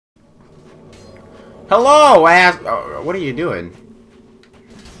Hello, ass. Oh, what are you doing?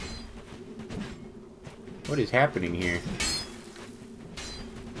 What is happening here?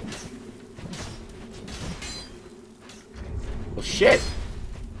 Well, shit.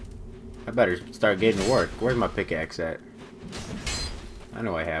 I better start getting to work. Where's my pickaxe at? I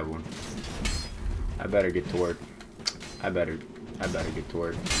know I have one. I better get to work. I better get to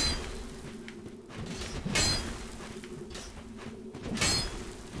work.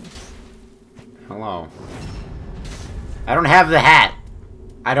 Hello. I don't have the hat.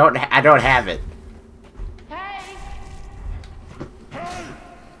 I don't have it. Hey.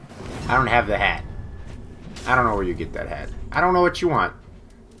 I don't have the hat. I don't know where you get that hat. I don't know what you want.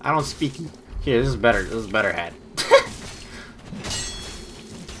 I don't speak. Here, this is better. This is a better hat.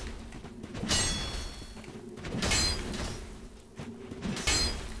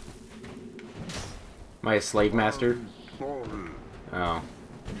 Am I a slave master? Oh.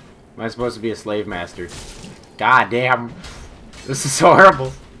 Am I supposed to be a slave master? God damn. This is so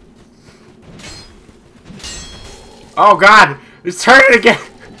horrible. Oh god! It's turning again!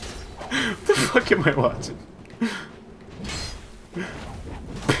 What the fuck am I watching?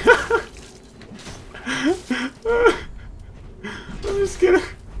 I'm just gonna...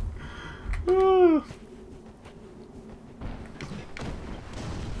 Oh.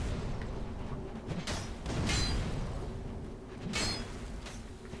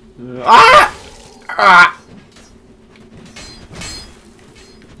 Ah! Ah!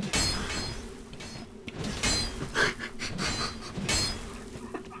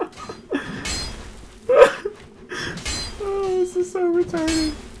 Oh, this is so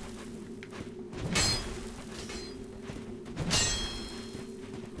retarded.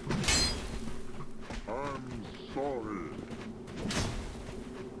 I'm sorry.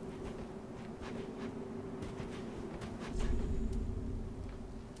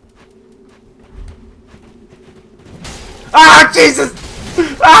 Ah, Jesus!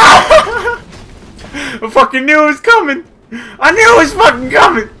 Ah! I fucking knew it was coming! I knew it was fucking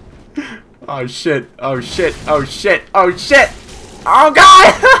coming! Oh shit, oh shit, oh shit, oh shit! Oh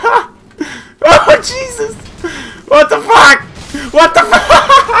god! Oh Jesus! What the fuck? What the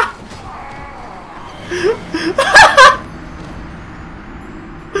fuck?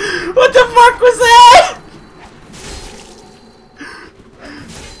 What the fuck was that?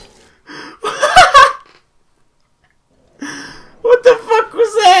 What the fuck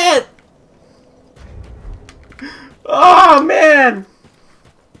was that? Oh man!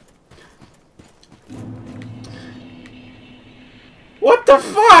 What the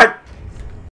fuck?